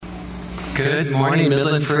Good morning,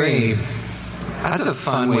 Midland Free. That's a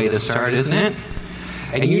fun way to start, isn't it?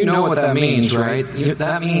 And you know what that means, right?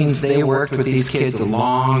 That means they worked with these kids a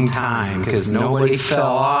long time because nobody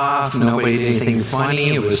fell off, nobody did anything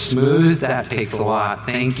funny, it was smooth. That takes a lot.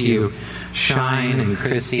 Thank you, Shine and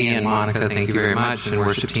Chrissy and Monica. Thank you very much, and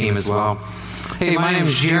worship team as well. Hey, my name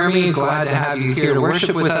is Jeremy. Glad to have you here to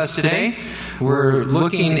worship with us today. We're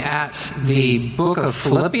looking at the book of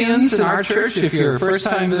Philippians in our church. If you're a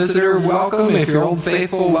first-time visitor, welcome. If you're Old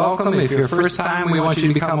Faithful, welcome. If you're first time, we want you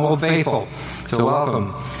to become Old Faithful. So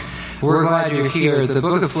welcome. We're glad you're here. The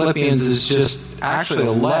book of Philippians is just actually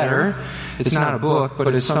a letter. It's not a book,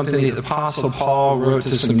 but it's something that the Apostle Paul wrote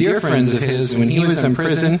to some dear friends of his when he was in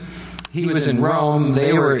prison. He was in Rome.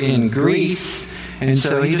 They were in Greece. And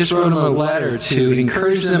so he just wrote them a letter to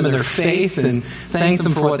encourage them in their faith and thank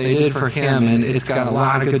them for what they did for him. And it's got a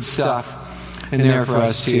lot of good stuff in there for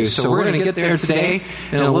us too. So we're going to get there today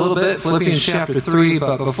in a little bit, Philippians chapter 3.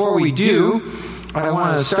 But before we do, I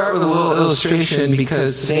want to start with a little illustration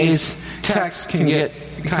because today's text can get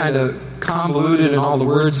kind of convoluted in all the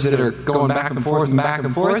words that are going back and forth and back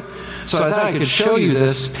and forth. So I thought I could show you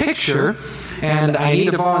this picture. And I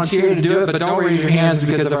need a volunteer to do it, but don't raise your hands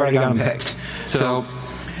because I've already got them picked. So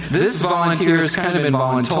this volunteer has kind of been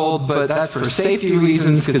voluntold, but that's for safety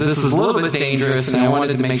reasons because this is a little bit dangerous, and I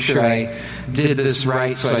wanted to make sure I did this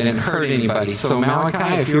right so I didn't hurt anybody. So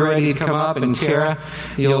Malachi, if you're ready to come up, and Tara,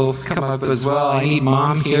 you'll come up as well. I need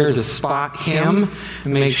Mom here to spot him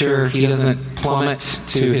and make sure he doesn't plummet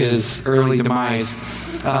to his early demise.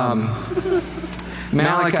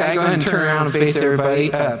 Malachi, go ahead and turn around and face everybody.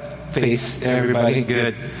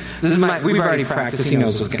 Good. This is we've already practiced. He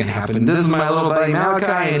knows what's going to happen. This is my little buddy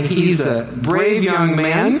Malachi, and he's a brave young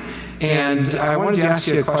man. And I wanted to ask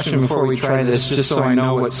you a question before we try this, just so I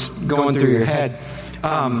know what's going through your head.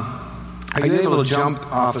 Are you able to jump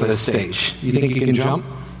off of the stage? You think you can jump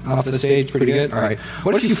off the stage pretty good? All right.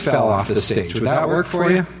 What if you fell off the stage? Would that work for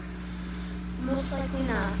you? Most likely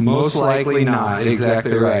not. Most likely not.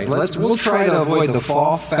 Exactly right. We'll try to avoid the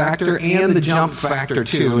fall factor and the jump factor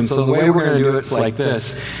too. And so the way we're going to do it is like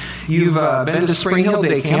this. You've been to Spring Hill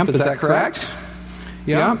Day Camp, is that correct?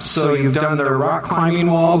 Yeah. So you've done the rock climbing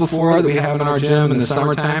wall before that we have in our gym in the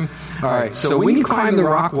summertime. All right. So when you climb the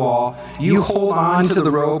rock wall, you hold on to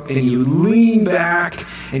the rope and you lean back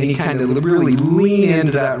and you kind of really lean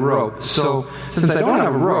into that rope. So since I don't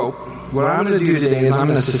have a rope, what I'm going to do today is I'm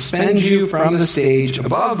going to suspend you from the stage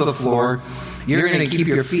above the floor. You're going to keep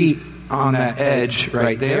your feet on that edge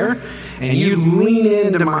right there. And you lean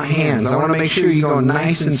into my hands. I want to make sure you go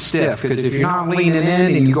nice and stiff. Because if you're not leaning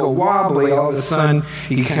in and you go wobbly, all of a sudden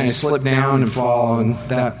you kind of slip down and fall. And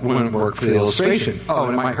that wouldn't work for the illustration. Oh,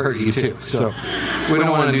 and it might hurt you too. So we don't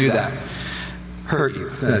want to do that. Hurt you,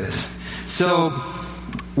 that is. So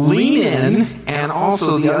lean in, and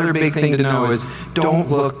also the other big thing to know is don't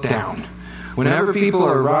look down. Whenever people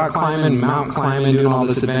are rock climbing, mountain climbing, doing all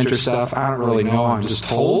this adventure stuff, I don't really know, I'm just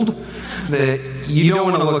told that you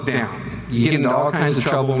don't want to look down. You get into all kinds of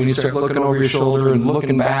trouble when you start looking over your shoulder and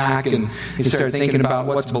looking back, and you start thinking about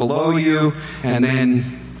what's below you, and then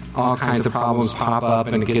all kinds of problems pop up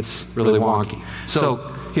and it gets really wonky. So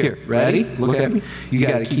here, ready? Look at me. You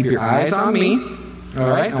got to keep your eyes on me. All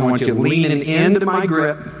right, I want you leaning into my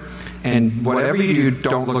grip, and whatever you do,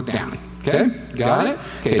 don't look down. Okay, got it?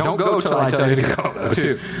 Okay, don't go till I tell you to go, though,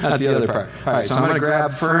 too. That's the other part. All right, so I'm going to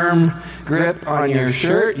grab firm grip on your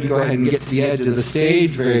shirt. You go ahead and get to the edge of the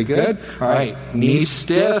stage. Very good. All right, knees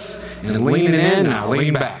stiff and leaning in. Now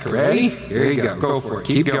lean back. Ready? Here you go. Go for it.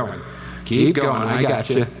 Keep going. Keep going. I got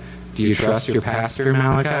you. Do you trust your pastor,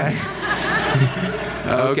 Malachi?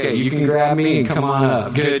 Okay, you can grab me and come on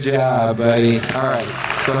up. Good job, buddy. All right,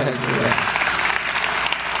 go ahead.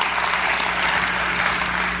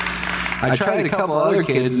 I tried a couple other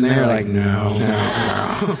kids, and they're like, no.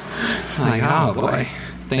 I'm like, oh, boy.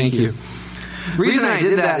 Thank you. The reason I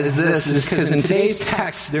did that is because in today's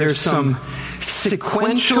text, there's some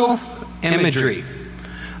sequential imagery.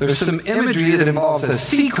 There's some imagery that involves a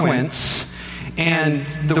sequence, and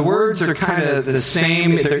the words are kind of the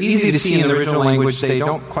same. They're easy to see in the original language. They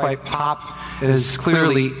don't quite pop as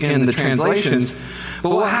clearly in the translations.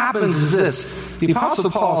 But what happens is this. The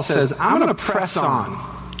Apostle Paul says, I'm going to press on.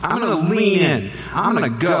 I'm going to lean in. I'm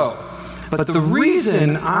going to go. But the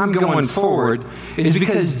reason I'm going forward is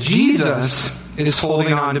because Jesus is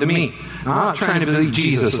holding on to me. Now, I'm not trying to believe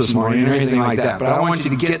Jesus this morning or anything like that, but I want you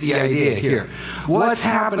to get the idea here. What's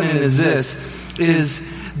happening is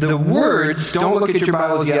the words, don't look at your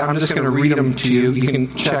Bibles yet, I'm just going to read them to you. You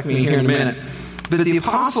can check me here in a minute. But the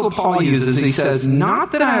Apostle Paul uses, he says,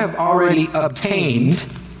 not that I have already obtained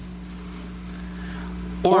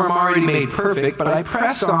or I'm already made perfect, but I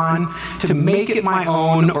press on to make it my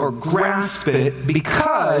own or grasp it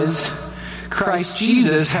because Christ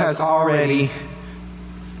Jesus has already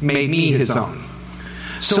made me his own.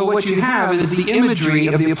 So what you have is the imagery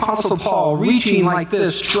of the Apostle Paul reaching like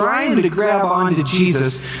this, trying to grab onto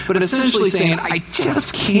Jesus, but essentially saying, I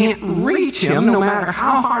just can't reach him no matter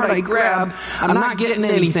how hard I grab. I'm not getting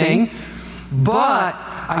anything, but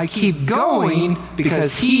I keep going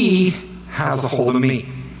because he has a hold of me.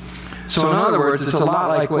 So in other words, it's a lot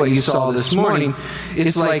like what you saw this morning.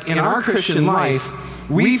 It's like in our Christian life,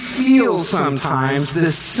 we feel sometimes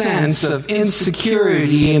this sense of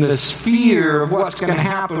insecurity and this fear of what's going to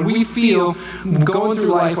happen. We feel going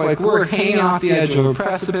through life like we're hanging off the edge of a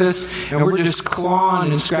precipice and we're just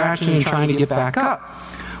clawing and scratching and trying to get back up.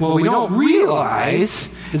 What we don't realize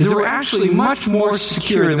is that we're actually much more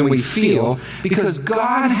secure than we feel because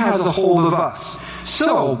God has a hold of us.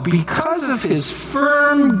 So, because of his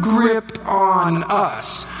firm grip on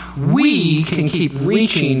us, we can keep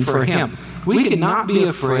reaching for him. We can not be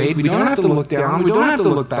afraid. We don't have to look down. We don't have to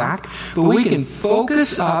look back. But we can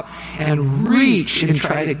focus up and reach and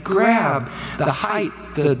try to grab the height,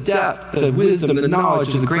 the depth, the wisdom, the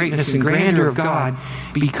knowledge of the greatness and grandeur of God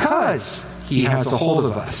because he has a hold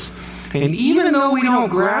of us. And even though we don't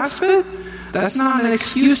grasp it, that's not an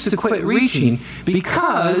excuse to quit reaching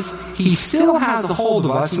because he still has a hold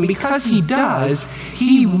of us. And because he does,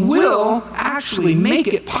 he will actually make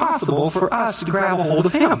it possible for us to grab a hold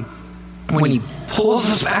of him. When he pulls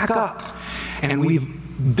us back up and we've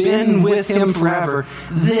been with him forever,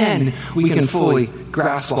 then we can fully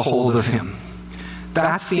grasp a hold of him.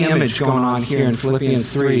 That's the image going on here in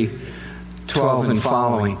Philippians 3:12 and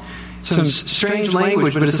following. Some strange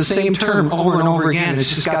language, but it's the same term over and over again. It's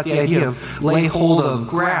just got the idea of lay hold of,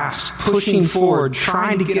 grasp, pushing forward,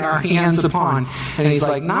 trying to get our hands upon. And he's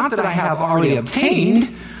like, not that I have already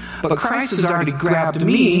obtained, but Christ has already grabbed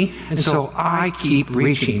me, and so I keep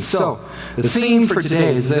reaching. So, the theme for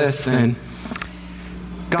today is this, then.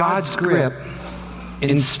 God's grip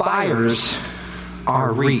inspires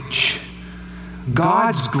our reach.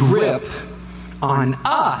 God's grip on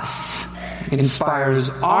us inspires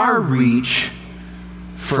our reach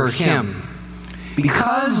for him.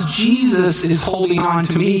 Because Jesus is holding on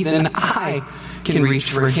to me, then I can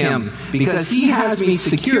reach for him. Because he has me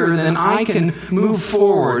secure, then I can move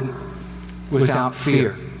forward without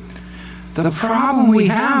fear. The problem we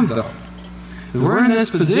have, though, is we're in this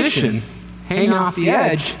position, hanging off the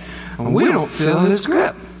edge, and we don't feel his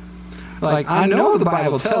grip. Like, I know the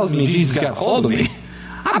Bible tells me Jesus got a hold of me.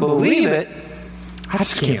 I believe it. I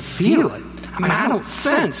just can't feel it. I mean, I don't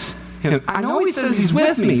sense him. I know he says he's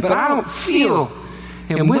with me, but I don't feel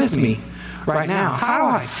him with me right now. How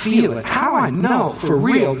do I feel it? How do I know for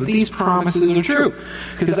real that these promises are true?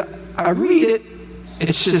 Because I read it,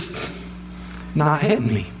 it's just not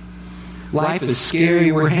hitting me. Life is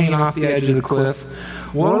scary. We're hanging off the edge of the cliff.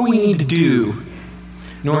 What do we need to do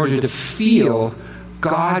in order to feel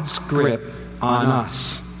God's grip on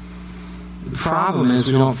us? The problem is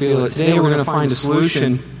we don't feel it. Today we're going to find a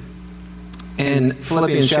solution in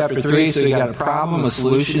Philippians chapter 3. So you got a problem, a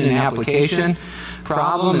solution, and application.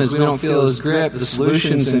 Problem is we don't feel his grip. The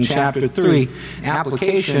solution's in chapter 3.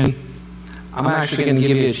 Application, I'm actually going to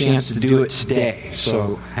give you a chance to do it today.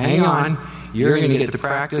 So hang on. You're going to get to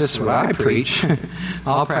practice what I preach.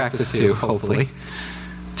 I'll practice too, hopefully.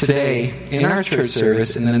 Today, in our church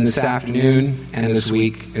service, and then this afternoon and this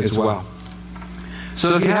week as well.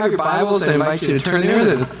 So if you have your Bibles, I invite you to turn there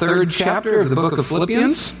to the 3rd chapter of the book of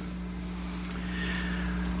Philippians.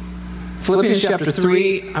 Philippians chapter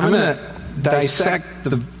 3, I'm going to dissect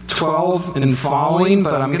the 12 and following,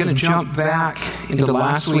 but I'm going to jump back into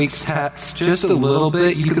last week's text just a little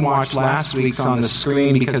bit. You can watch last week's on the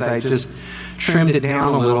screen because I just trimmed it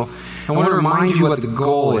down a little. I want to remind you what the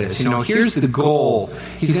goal is. You know, here's the goal.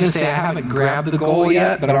 He's going to say, I haven't grabbed the goal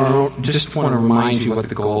yet, but I just want to remind you what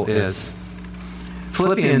the goal is.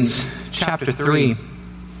 Philippians chapter 3,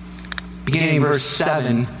 beginning verse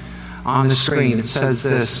 7 on the screen, it says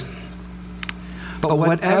this. But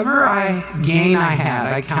whatever gain I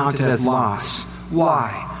had, I counted as loss. Why?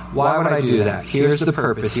 Why would I do that? Here's the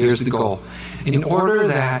purpose. Here's the goal. In order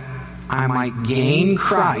that I might gain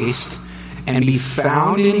Christ and be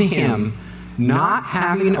found in him, not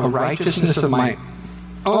having a righteousness of my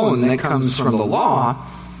own that comes from the law,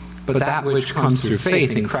 but that which comes through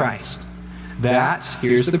faith in Christ. That,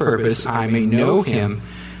 here's the purpose, I may know him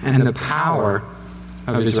and the power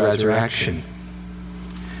of his resurrection.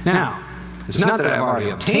 Now, it's not that I've already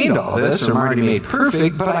obtained all this or I'm already made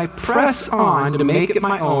perfect, but I press on to make it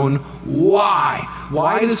my own. Why?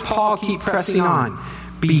 Why does Paul keep pressing on?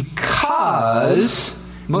 Because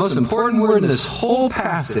most important word in this whole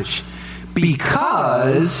passage,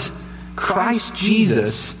 because Christ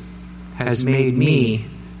Jesus has made me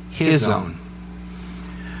his own.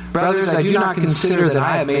 Brothers, I do not consider that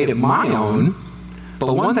I have made it my own,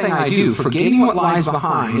 but one thing I do, forgetting what lies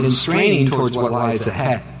behind and straining towards what lies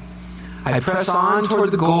ahead. I press on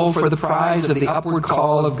toward the goal for the prize of the upward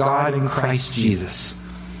call of God in Christ Jesus.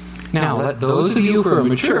 Now, let those of you who are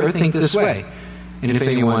mature think this way. And if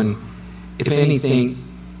in anything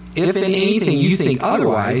you think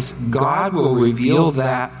otherwise, God will reveal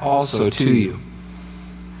that also to you.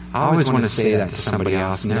 I always want to say that to somebody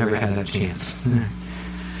else. Never had that chance.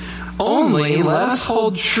 Only let us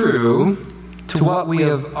hold true to what we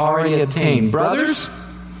have already obtained. Brothers,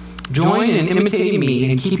 join in imitating me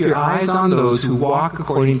and keep your eyes on those who walk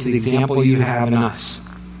according to the example you have in us.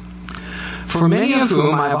 For many of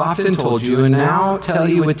whom I have often told you, and now tell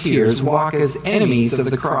you with tears, walk as enemies of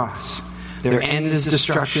the cross. Their end is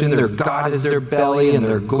destruction, their God is their belly, and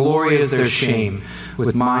their glory is their shame,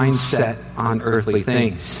 with minds set on earthly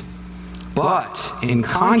things. But, in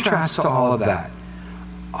contrast to all of that,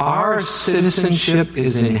 our citizenship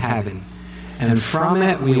is in heaven, and from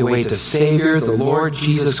it we await a Savior, the Lord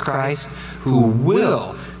Jesus Christ, who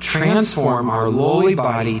will transform our lowly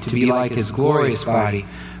body to be like his glorious body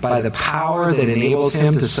by the power that enables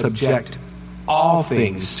him to subject all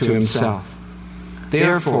things to himself.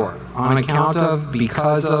 Therefore,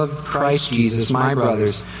 because of Christ Jesus, my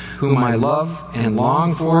brothers, whom I love and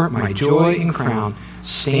long for, my joy and crown,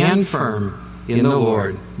 stand firm in the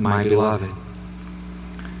Lord, my beloved.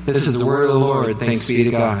 This is the word of the Lord. Thanks be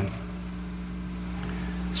to God.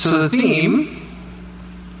 So the theme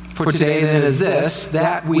for today then is this,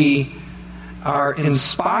 that we are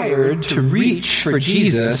inspired to reach for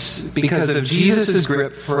Jesus because of Jesus'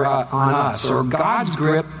 grip on us, or God's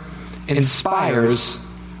grip inspires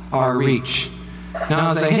our reach.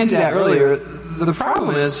 Now, as I hinted at earlier, the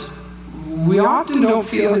problem is we often don't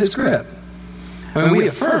feel his grip. I mean, we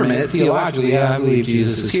affirm it theologically. Yeah, I believe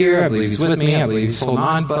Jesus is here. I believe he's with me. I believe he's holding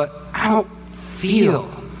on. But I don't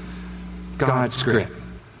feel God's grip.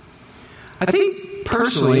 I think,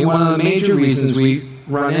 personally, one of the major reasons we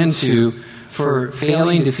run into for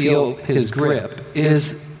failing to feel his grip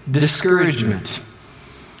is discouragement.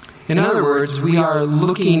 In other words, we are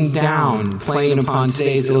looking down, playing upon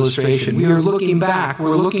today's illustration. We are looking back.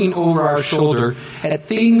 We're looking over our shoulder at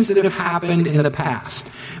things that have happened in the past.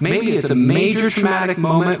 Maybe it's a major traumatic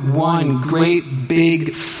moment, one great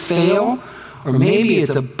big fail, or maybe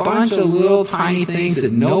it's a bunch of little tiny things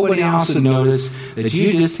that nobody else would notice that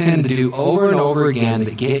you just tend to do over and over again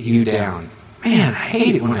that get you down. Man, I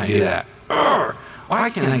hate it when I do that. Urgh, why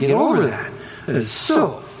can't I get over that? It is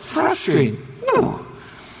so frustrating. Ooh.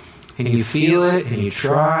 And you feel it, and you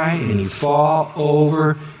try, and you fall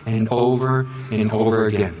over and over and over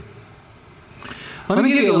again. Let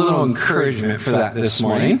me give you a little encouragement for that this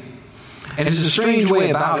morning. And it's a strange way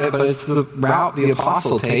about it, but it's the route the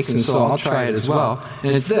apostle takes, and so I'll try it as well.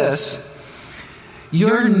 And it's this.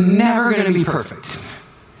 You're never going to be perfect.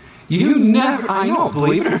 You never, I know,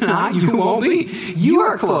 believe it or not, you won't be. You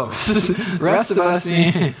are close. The rest of us,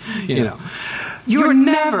 you know. You're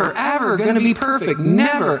never, ever going to be perfect.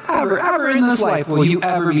 Never, ever, ever in this life will you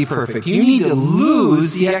ever be perfect. You need to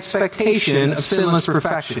lose the expectation of sinless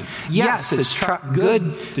perfection. Yes, it's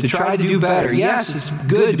good to try to do better. Yes, it's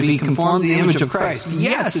good to be conformed to the image of Christ.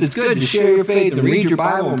 Yes, it's good to share your faith and read your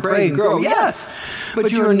Bible and pray and grow. Yes,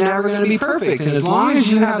 but you're never going to be perfect. And as long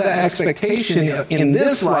as you have that expectation in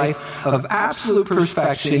this life of absolute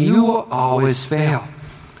perfection, you will always fail.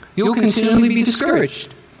 You'll continually be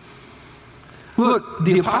discouraged. Look,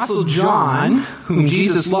 the Apostle John, whom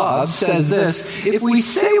Jesus loves, says this, if we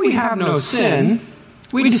say we have no sin,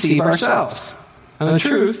 we deceive ourselves, and the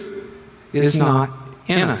truth is not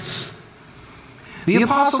in us. The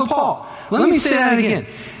Apostle Paul, let me say that again.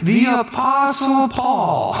 The Apostle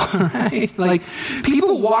Paul, right? Like,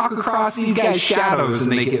 people walk across these guys' shadows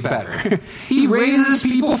and they get better. He raises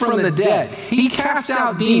people from the dead. He casts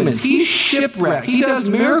out demons. He's shipwrecked. He does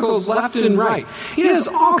miracles left and right. He does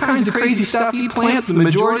all kinds of crazy stuff. He plants the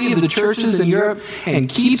majority of the churches in Europe and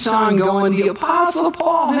keeps on going. The Apostle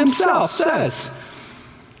Paul himself says,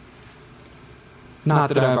 not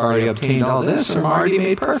that I've already obtained all this or am already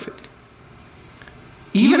made perfect.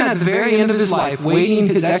 Even at the very end of his life, waiting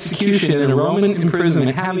his execution in a Roman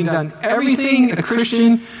imprisonment, having done everything a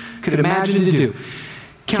Christian could imagine to do,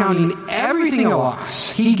 counting everything a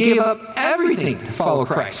loss, he gave up everything to follow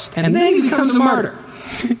Christ. And then he becomes a martyr.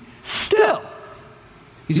 Still,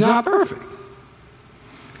 he's not perfect.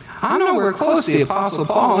 I'm nowhere close to the Apostle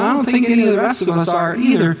Paul, and I don't think any of the rest of us are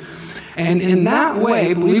either. And in that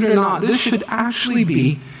way, believe it or not, this should actually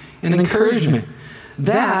be an encouragement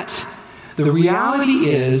that the reality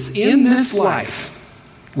is, in this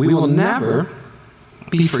life, we will never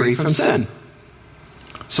be free from sin.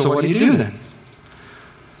 So what do you do then?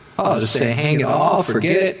 I'll just say, hang it all,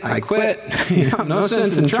 forget it, I quit. No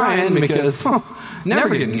sense in trying because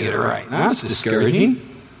never going to get it right. That's discouraging.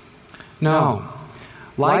 No.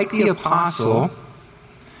 Like the apostle,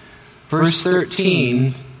 verse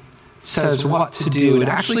 13 says what to do. It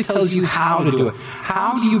actually tells you how to do it.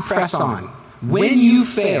 How do you press on? When you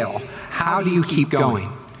fail, how do you keep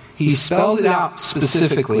going? He spells it out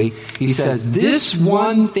specifically. He says, this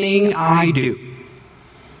one thing I do.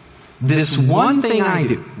 This one thing I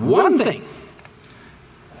do. One thing.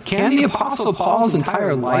 Can the Apostle Paul's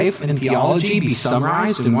entire life and theology be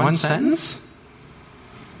summarized in one sentence?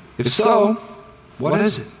 If so, what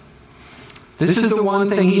is it? This is the one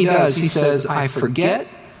thing he does. He says, I forget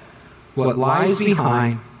what lies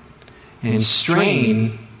behind and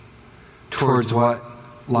strain towards what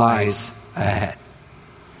lies ahead.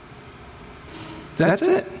 That's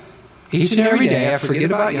it. Each and every day I forget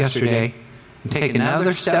about yesterday and take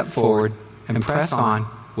another step forward and press on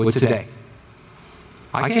with today.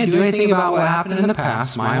 I can't do anything about what happened in the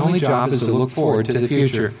past. My only job is to look forward to the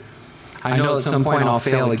future. I know at some point I'll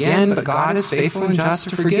fail again, but God is faithful and just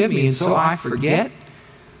to forgive me, and so I forget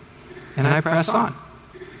and I press on.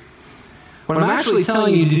 What I'm actually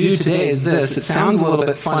telling you to do today is this. It sounds a little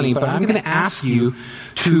bit funny, but I'm going to ask you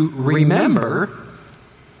to remember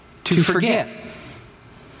to forget.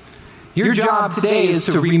 Your job today is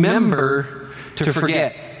to remember to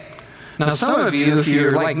forget. Now, some of you, if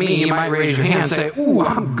you're like me, you might raise your hand and say, ooh,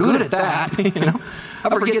 I'm good at that. I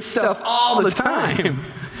forget stuff all the time.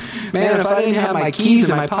 Man, if I didn't have my keys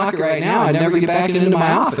in my pocket right now, I'd never get back into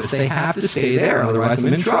my office. They have to stay there, otherwise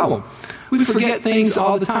I'm in trouble. We forget things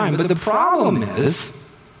all the time. But the problem is,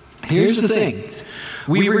 here's the thing.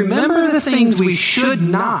 We remember the things we should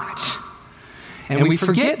not, and we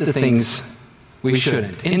forget the things we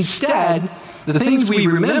shouldn't. Instead, the things we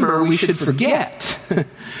remember we should forget.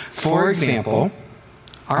 For example,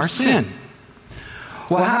 our sin.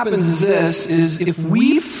 What happens is this, is if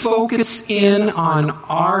we focus in on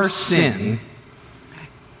our sin,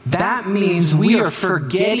 that means we are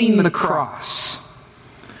forgetting the cross.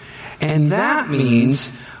 And that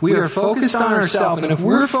means we are focused on ourselves. And if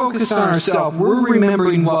we're focused on ourselves, we're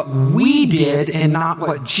remembering what we did and not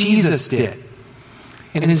what Jesus did.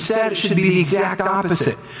 And instead, it should be the exact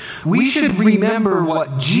opposite. We should remember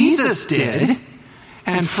what Jesus did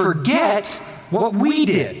and forget what we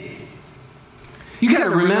did. You got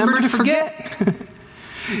to remember to forget.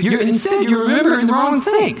 Instead, you're remembering the wrong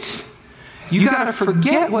things. You got to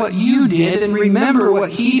forget what you did and remember what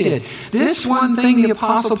he did. This one thing the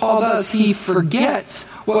Apostle Paul does, he forgets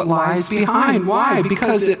what lies behind. Why?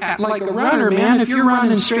 Because like a runner, man, if you're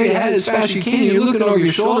running straight ahead as fast as you can and you're looking over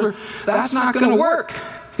your shoulder, that's not going to work.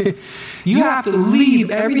 You have to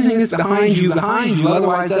leave everything that's behind you,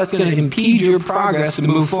 otherwise that's going to impede your progress to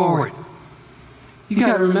move forward. You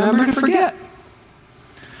got to remember to forget.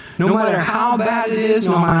 No matter how bad it is,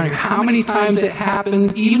 no matter how many times it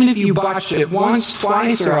happens, even if you botched it once,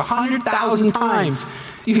 twice, or 100,000 times,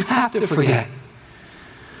 you have to forget.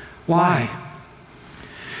 Why?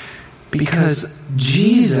 Because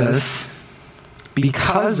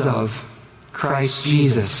of Christ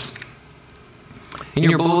Jesus. In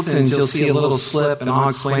your bulletins, you'll see a little slip, and I'll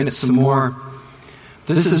explain it some more.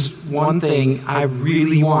 This is one thing I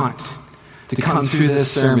really want to come through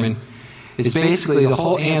this sermon. It's basically the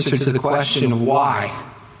whole answer to the question of why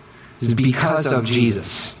is because of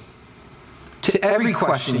Jesus. To every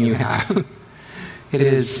question you have, it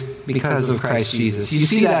is because of Christ Jesus. You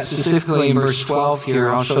see that specifically in verse 12 here.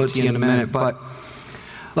 I'll show it to you in a minute, but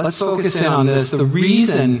let's focus in on this. The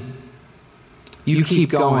reason you keep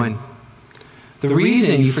going, the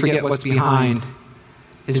reason you forget what's behind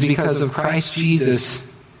is because of Christ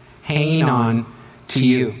Jesus hanging on to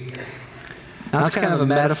you. Now, that's kind of a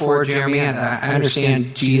metaphor, Jeremy. I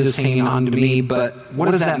understand Jesus hanging on to me, but what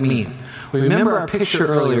does that mean? Well, remember our picture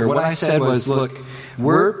earlier. What I said was, look,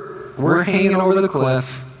 we're hanging over the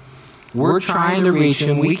cliff. We're trying to reach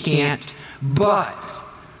him. We can't. But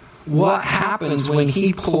what happens when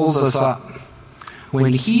he pulls us up?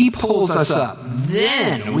 When he pulls us up,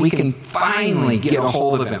 then we can finally get a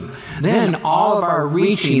hold of him. Then all of our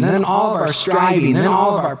reaching, then all of our striving, then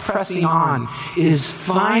all of our pressing on is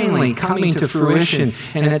finally coming to fruition.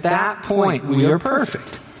 And at that point, we are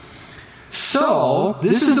perfect. So,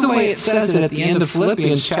 this is the way it says it at the end of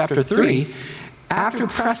Philippians chapter 3. After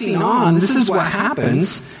pressing on, this is what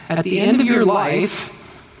happens. At the end of your life,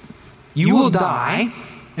 you will die.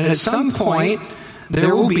 And at some point,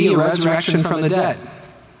 there will be a resurrection from the dead.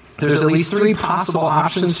 There's at least 3 possible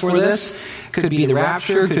options for this. It could be the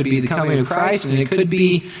rapture, it could be the coming of Christ, and it could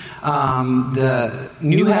be the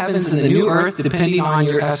new heavens and the new earth, depending on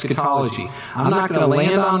your eschatology. I'm not going to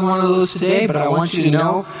land on one of those today, but I want you to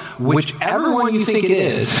know, whichever one you think it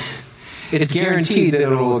is, it's guaranteed that it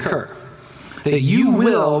will occur. That you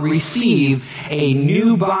will receive a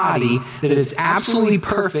new body that is absolutely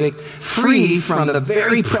perfect, free from the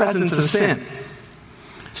very presence of sin.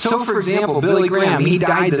 So, for example, Billy Graham, he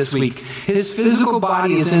died this week. His physical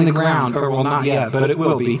body is in the ground, or well, not yet, but it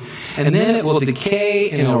will be. And then it will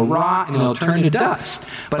decay, and it'll rot, and it'll turn to dust.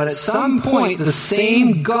 But at some point, the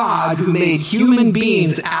same God who made human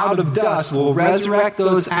beings out of dust will resurrect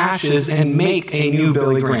those ashes and make a new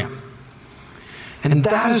Billy Graham. And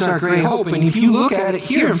that is our great hope. And if you look at it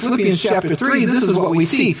here in Philippians chapter 3, this is what we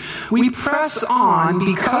see. We press on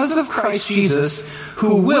because of Christ Jesus,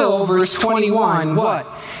 who will, verse 21, what?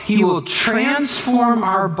 He will transform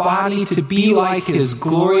our body to be like His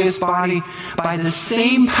glorious body by the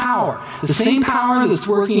same power that's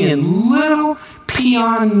working in little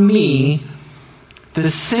peon me, the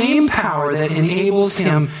same power that enables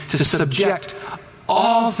Him to subject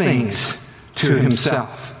all things to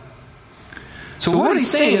Himself. So what he's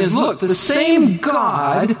saying is, look, the same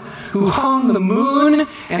God who hung the moon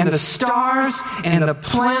and the stars and the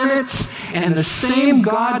planets, and the same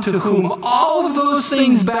God to whom all of those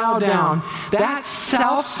things bow down, that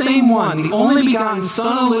self-same one, the only begotten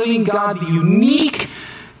Son of the living God, the unique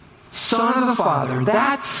Son of the Father,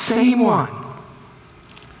 that same one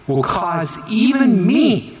will cause even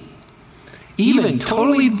me, even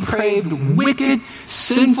totally depraved, wicked,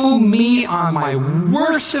 sinful me on my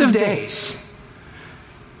worst of days,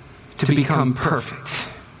 to become perfect,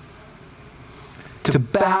 to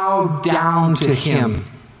bow down to Him.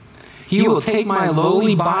 He will take my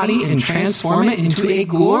lowly body and transform it into a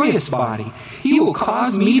glorious body. He will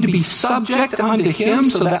cause me to be subject unto Him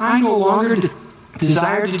so that I no longer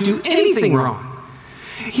desire to do anything wrong.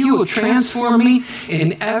 He will transform me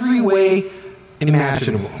in every way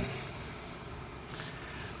imaginable.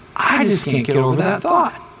 I just can't get over that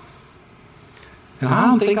thought. And I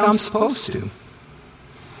don't think I'm supposed to.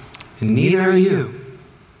 And neither are you.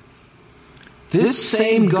 This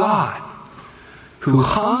same God who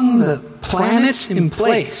hung the planets in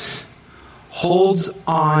place holds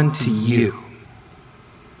on to you.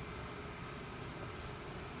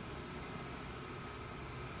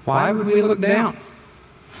 Why would we look down?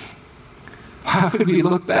 Why would we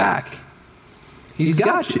look back? He's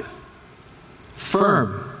got you.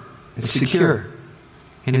 Firm and secure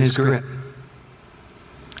in His grip.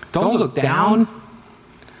 Don't look down.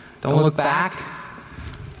 Don't look back.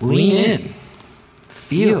 Lean in.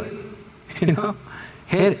 Feel it.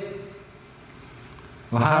 Hit it.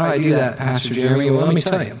 Well, how do I do that, Pastor Jeremy? Well, let me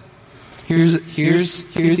tell you. Here's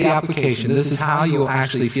the application. This is how you'll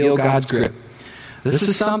actually feel God's grip. This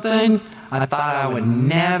is something I thought I would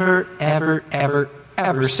never, ever, ever,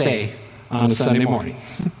 ever say on a Sunday morning.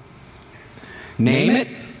 Name it,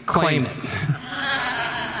 claim it.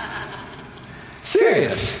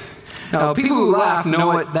 Serious. Now, people who laugh know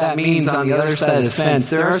what that means on the other side of the fence.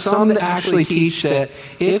 There are some that actually teach that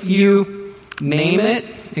if you name it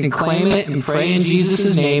and claim it and pray in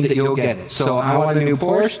Jesus' name, that you'll get it. So, I want a new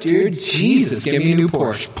Porsche. Dear Jesus, give me a new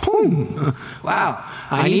Porsche. Boom. Wow.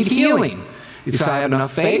 I need healing. If I have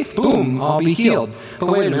enough faith, boom, I'll be healed. But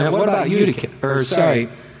wait a minute, what about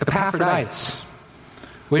Epaphroditus?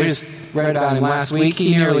 We just read about him last week.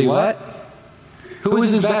 He nearly what? Who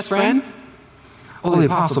was his best friend? Oh, the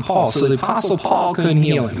Apostle Paul. So the Apostle Paul couldn't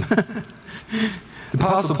heal him. The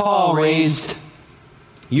Apostle Paul raised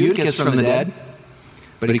Eutychus from the dead,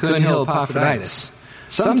 but he couldn't heal Epaphroditus.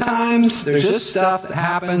 Sometimes there's just stuff that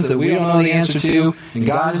happens that we don't know the answer to, and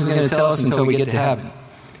God isn't going to tell us until we get to heaven.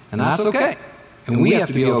 And that's okay. And we have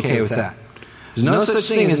to be okay with that. There's no such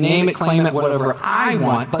thing as name it, claim it, whatever I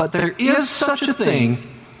want, but there is such a thing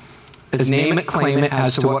as name it, claim it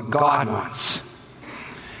as to what God wants.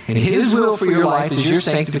 And His will for your life is your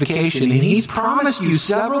sanctification. And He's promised you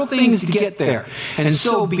several things to get there. And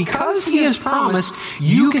so because He has promised,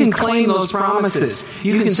 you can claim those promises.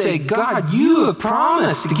 You can say, God, you have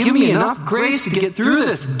promised to give me enough grace to get through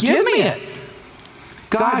this. Give me it.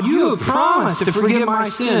 God, you have promised to forgive my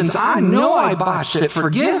sins. I know I botched it.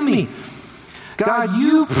 Forgive me. God,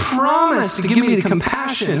 you promised to give me the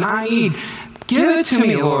compassion I need. Give it to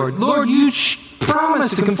me, Lord. Lord, you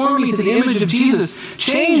promised to conform me to the image of Jesus.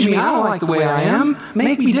 Change me. I don't like the way I am.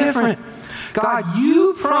 Make me different. God,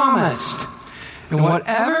 you promised. And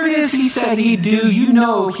whatever it is He said He'd do, you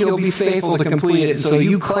know He'll be faithful to complete it. So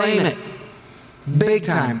you claim it. Big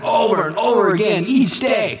time. Over and over again each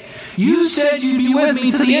day. You said you'd be with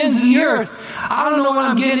me to the ends of the earth. I don't know what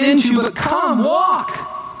I'm getting into, but come,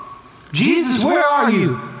 walk. Jesus, where are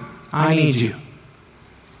you? I need you.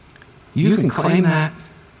 You can claim that.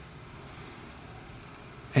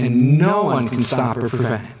 And no one can stop or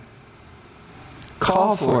prevent it.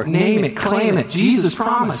 Call for it. Name it. Claim it. Jesus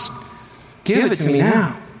promised. Give it to me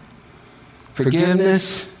now.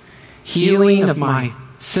 Forgiveness, healing of my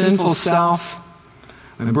sinful self,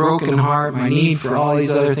 my broken heart, my need for all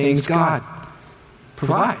these other things. God,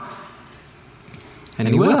 provide. And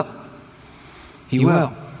He will. He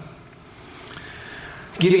will.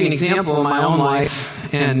 I'll give you an example of my own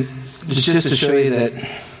life, and just to show you that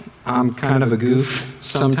I'm kind of a goof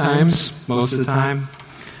sometimes, most of the time.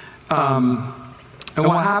 And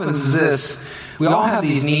what happens is this. We all have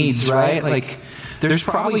these needs, right? Like, there's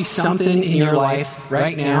probably something in your life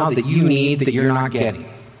right now that you need that you're not getting.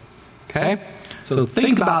 Okay? So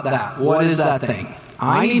think about that. What is that thing?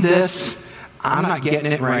 I need this. I'm not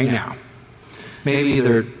getting it right now. Maybe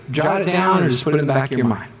either jot it down or just put it in the back of your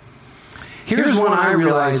mind. Here's one I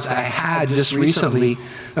realized I had just recently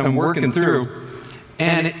that I'm working through.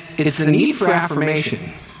 And it's the need for affirmation.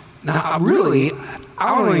 Now, really,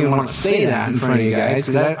 I don't even want to say that in front of you guys,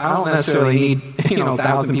 because I don't necessarily need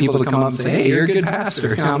 1,000 people to come up and say, hey, you're a good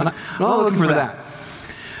pastor. I'm not looking for that.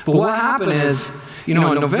 But what happened is, in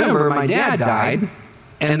November, my dad died,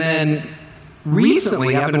 and then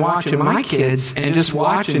recently I've been watching my kids and just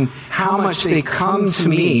watching how much they come to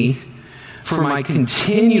me for my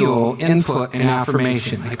continual input and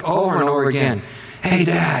affirmation, like over and over again. Hey,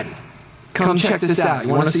 Dad, come check this out.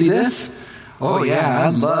 You want to see this? Oh, yeah,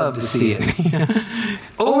 I'd love to see it.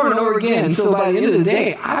 Over and over again. So by the end of the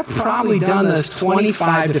day, I've probably done this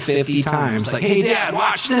 25 to 50 times. Like, hey, Dad,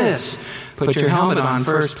 watch this. Put your helmet on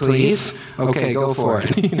first, please. Okay, go for it.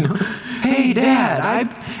 Hey, Dad,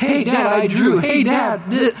 I drew. Hey,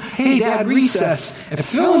 Dad, recess. And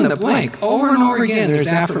fill in the blank. Over and over again, there's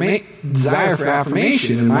desire for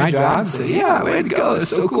affirmation. And my job is to say, yeah, way to go.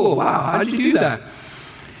 That's so cool. Wow, how'd you do that?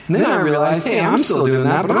 And then I realized, hey, I'm still doing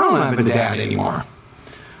that, but I don't have a dad anymore.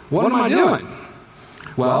 What am I doing?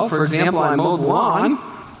 Well, for example, I mowed the lawn.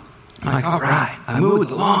 I'm like, all right, I mowed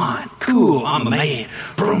the lawn. Cool, I'm the man.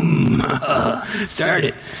 Boom. Start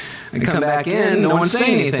it. I come back in, no one's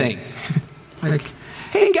saying anything. Like,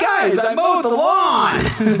 hey, guys, I mowed the lawn.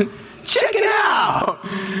 Check it out.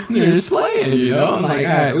 And they're just playing, I'm like,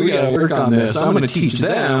 all right, we got to work on this. I'm going to teach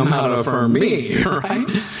them how to affirm me,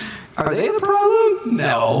 right? Are they the problem?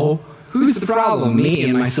 No. Who's the problem? Me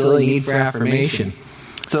and my silly need for affirmation.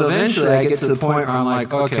 So eventually I get to the point where I'm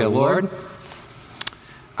like, okay, Lord,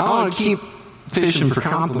 I want to keep fishing for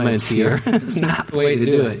compliments here. It's not the way to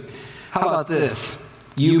do it. How about this?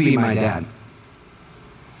 You be my dad.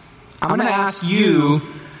 I'm going to ask you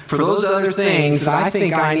for those other things that I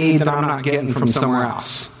think I need that I'm not getting from somewhere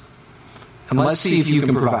else. And let's see if you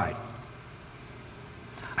can provide.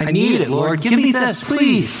 I need it, Lord. Give me this,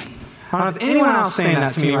 please. I don't have anyone else saying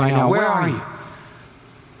that to me right now. Where are you?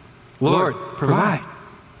 Lord, provide.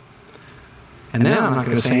 And then I'm not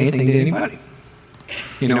going to say anything to anybody.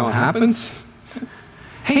 You know what happens?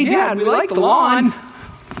 Hey, Dad, we like the lawn.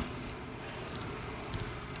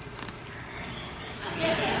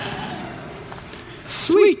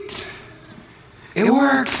 Sweet. It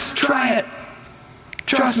works. Try it.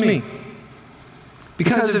 Trust me.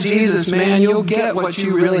 Because of Jesus, man, you'll get what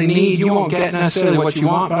you really need. You won't get necessarily what you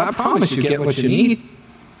want, but I promise you get what you need.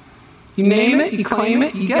 You name it, you claim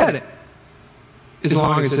it, you get it. As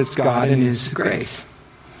long as it's God and His grace.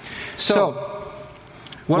 So,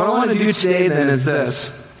 what I want to do today then is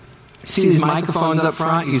this. See these microphones up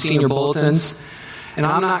front? You've seen your bulletins. And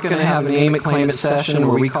I'm not going to have a name it, claim it session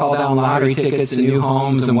where we call down lottery tickets and new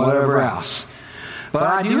homes and whatever else. But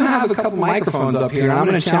I do have a couple microphones up here. I'm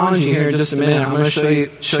going to challenge you here in just a minute. I'm going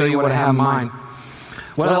to show you what I have in mind.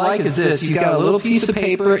 What I like is this. You've got a little piece of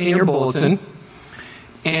paper in your bulletin,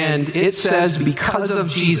 and it says, because of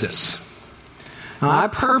Jesus. Now, I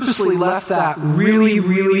purposely left that really,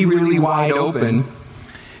 really, really wide open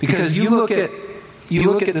because you look at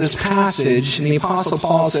this passage, and the Apostle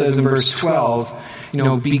Paul says in verse 12,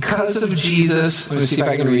 because of Jesus, let me see if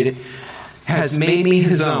I can read it, has made me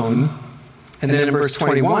His own. And then in verse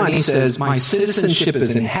 21, he says, my citizenship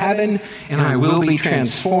is in heaven, and I will be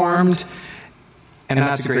transformed. And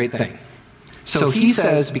that's a great thing. So he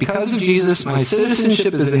says, because of Jesus, my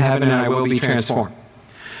citizenship is in heaven, and I will be transformed.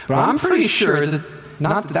 But I'm pretty sure that,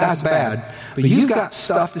 not that that's bad, but you've got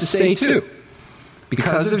stuff to say too.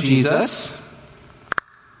 Because of Jesus,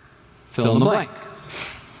 fill in the blank.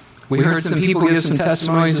 We heard some people give some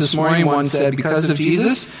testimonies this morning. One said, because of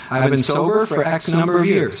Jesus, I've been sober for X number of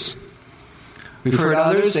years. We've heard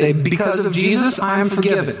others say, because of Jesus, I am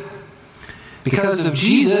forgiven. Because of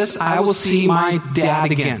Jesus, I will see my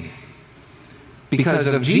dad again. Because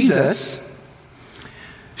of Jesus,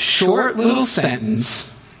 short little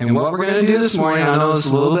sentence. And what we're going to do this morning, I know it's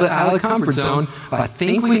a little bit out of the comfort zone, but I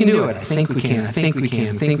think we can do it. I think we can. I think we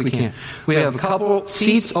can. I think we can. We have a couple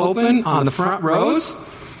seats open on the front rows.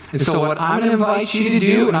 And so what I'm going to invite you to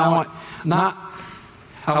do, and I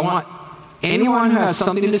want anyone who has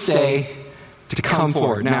something to say to come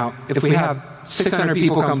forward. Now, if we have 600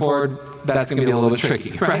 people come forward, that's going to be a little bit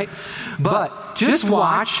tricky, right? But just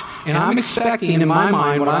watch, and I'm expecting, in my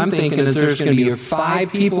mind, what I'm thinking is there's going to be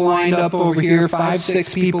 5 people lined up over here, 5,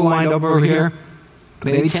 6 people lined up over here,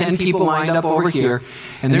 maybe 10 people lined up over here,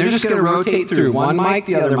 and they're just going to rotate through. One mic,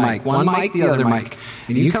 the other mic, one mic, the other mic.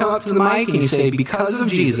 And you come up to the mic and you say, because of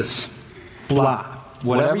Jesus, blah,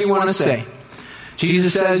 whatever you want to say.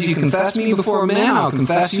 Jesus says, you confess me before men, I'll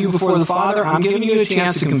confess you before the Father. I'm giving you a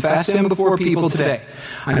chance to confess him before people today.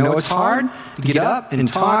 I know it's hard to get up and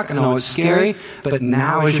talk. I know it's scary, but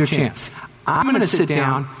now is your chance. I'm going to sit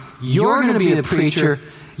down. You're going to be the preacher.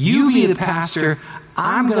 You be the pastor.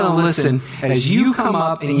 I'm going to listen as you come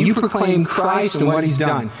up and you proclaim Christ and what he's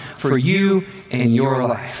done for you and your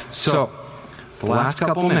life. So, the last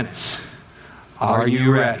couple minutes, are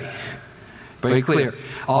you ready? Very clear.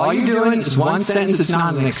 All you're doing is one sentence. It's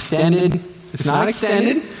not extended.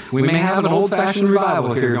 We may have an old-fashioned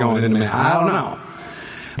revival here going in a minute. I don't know.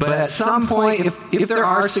 But at some point, if there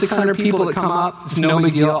are 600 people that come up, it's no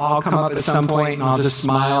big deal. I'll come up at some point and I'll just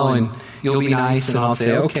smile and you'll be nice and I'll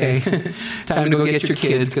say, okay, time to go get your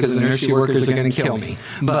kids because the nursery workers are going to kill me.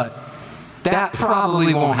 But that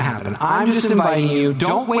probably won't happen. I'm just inviting you.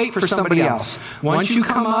 Don't wait for somebody else. Once you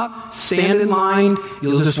come up, stand in line.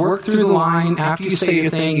 You'll just work through the line. After you say your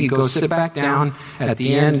thing, you go sit back down. At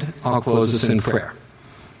the end, I'll close this in prayer.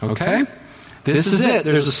 Okay? This is it.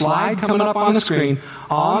 There's a slide coming up on the screen.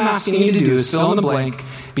 All I'm asking you to do is fill in the blank,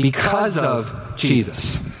 because of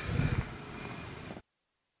Jesus.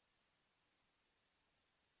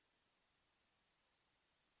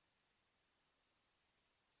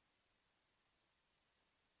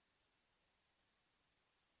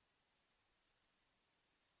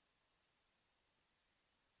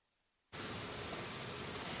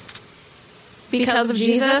 Because of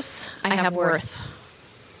Jesus, I have worth.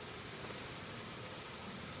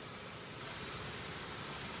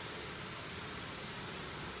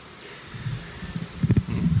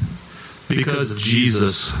 Because of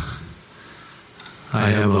Jesus, I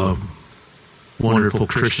have a wonderful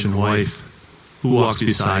Christian wife who walks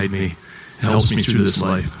beside me and helps me through this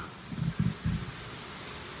life.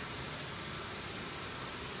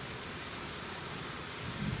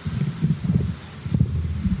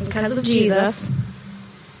 Because of Jesus,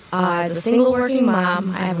 as a single working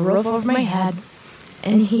mom, I have a roof over my head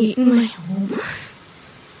and heat in my home.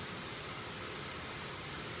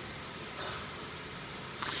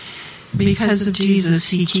 Because of Jesus,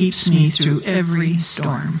 he keeps me through every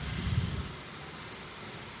storm.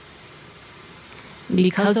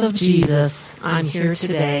 Because of Jesus, I'm here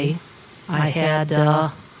today. I had,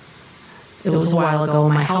 it was a while ago,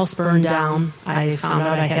 my house burned down. I found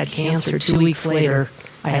out I had cancer 2 weeks later.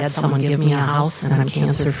 I had someone give me a house, and I'm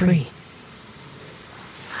cancer-free.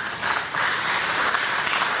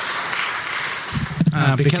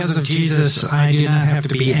 Because of Jesus, I do not have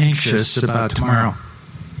to be anxious about tomorrow.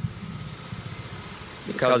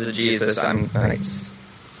 Because of Jesus, I'm nice.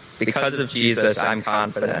 Because of Jesus, I'm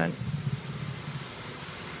confident.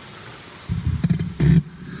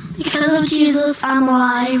 Because of Jesus, I'm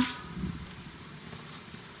alive.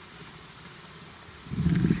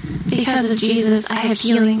 Because of Jesus, I have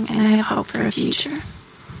healing and I have hope for a future.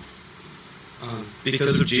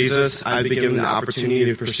 Because of Jesus, I've been given the opportunity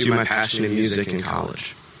to pursue my passion in music in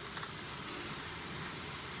college.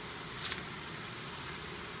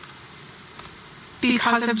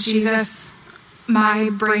 Because of Jesus, my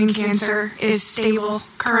brain cancer is stable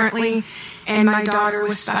currently, and my daughter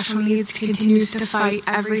with special needs continues to fight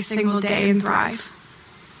every single day and thrive.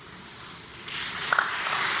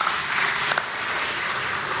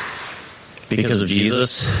 Because of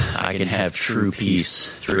Jesus, I can have true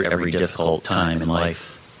peace through every difficult time in life.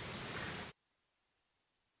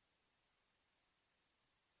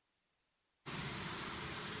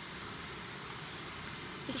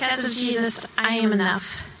 Because of Jesus, I am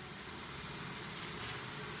enough.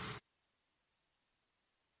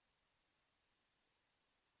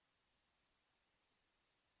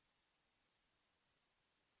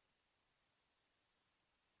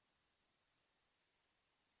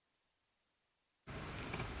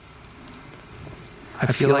 I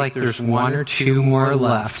feel like there's one or two more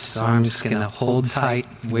left, so I'm just going to hold tight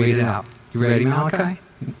and wait it out. You ready, Malachi?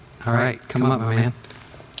 All right, come up, my man.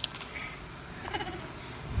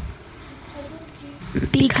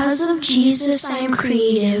 Because of Jesus, I am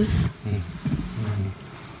creative.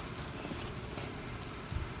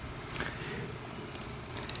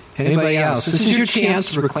 Anybody else? This is your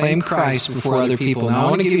chance to proclaim Christ before other people. Now, I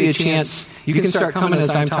want to give you a chance. You can start coming as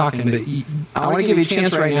I'm talking, but I want to give you a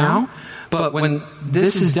chance right now. But when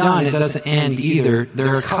this is done, it doesn't end either. There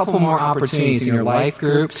are a couple more opportunities in your life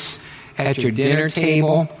groups, at your dinner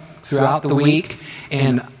table, throughout the week.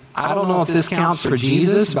 And I don't know if this counts for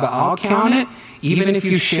Jesus, but I'll count it, even if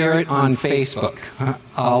you share it on Facebook.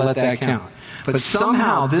 I'll let that count. But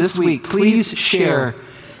somehow this week, please share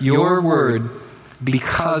your word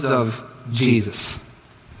because of Jesus.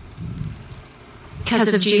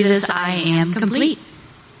 Because of Jesus, I am complete.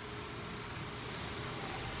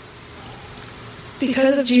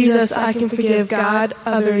 Because of Jesus, I can forgive God,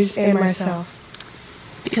 others, and myself.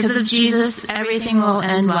 Because of Jesus, everything will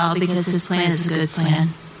end well because his plan is a good plan.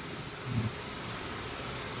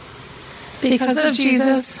 Because of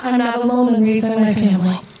Jesus, I'm not alone in raising my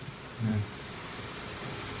family.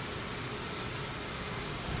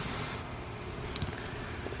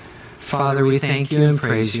 Father, we thank you and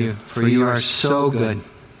praise you, for you are so good.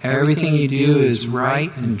 Everything you do is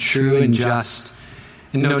right and true and just.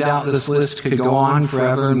 And no doubt this list could go on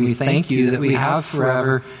forever, and we thank you that we have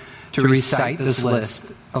forever to recite this list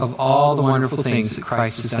of all the wonderful things that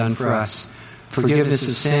Christ has done for us. Forgiveness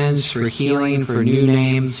of sins, for healing, for new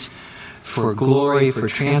names, for glory, for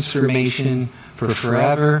transformation, for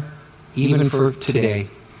forever, even for today.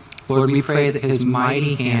 Lord, we pray that his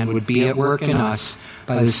mighty hand would be at work in us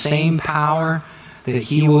by the same power that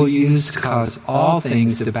he will use to cause all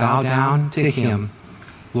things to bow down to him.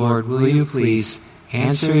 Lord, will you please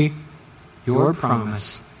answer your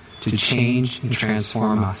promise to change and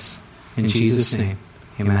transform us. In Jesus' name,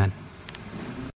 amen.